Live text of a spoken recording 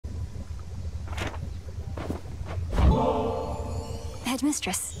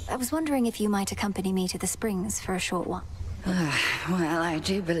Headmistress, I was wondering if you might accompany me to the springs for a short while. Well, I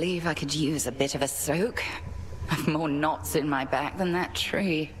do believe I could use a bit of a soak. I've more knots in my back than that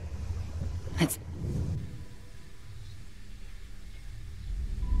tree. It's...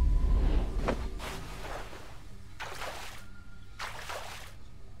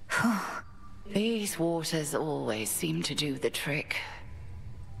 These waters always seem to do the trick.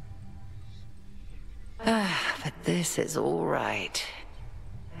 But this is all right.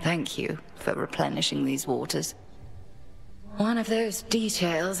 Thank you for replenishing these waters. One of those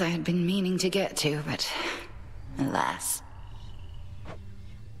details I had been meaning to get to, but alas.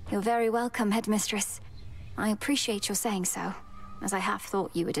 You're very welcome, Headmistress. I appreciate your saying so, as I half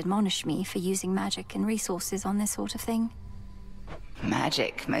thought you would admonish me for using magic and resources on this sort of thing.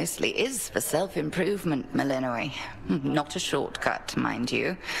 Magic mostly is for self-improvement, Malinois. Not a shortcut, mind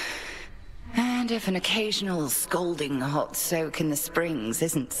you. And if an occasional scalding hot soak in the springs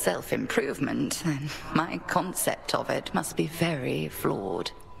isn't self-improvement, then my concept of it must be very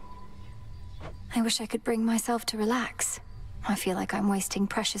flawed. I wish I could bring myself to relax. I feel like I'm wasting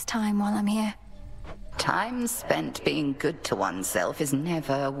precious time while I'm here. Time spent being good to oneself is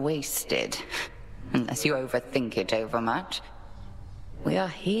never wasted, unless you overthink it overmuch. We are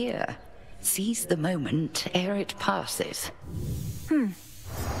here. Seize the moment ere it passes.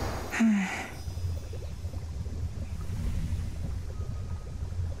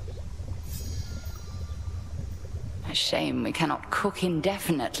 A shame we cannot cook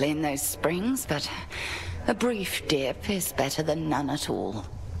indefinitely in those springs, but a brief dip is better than none at all.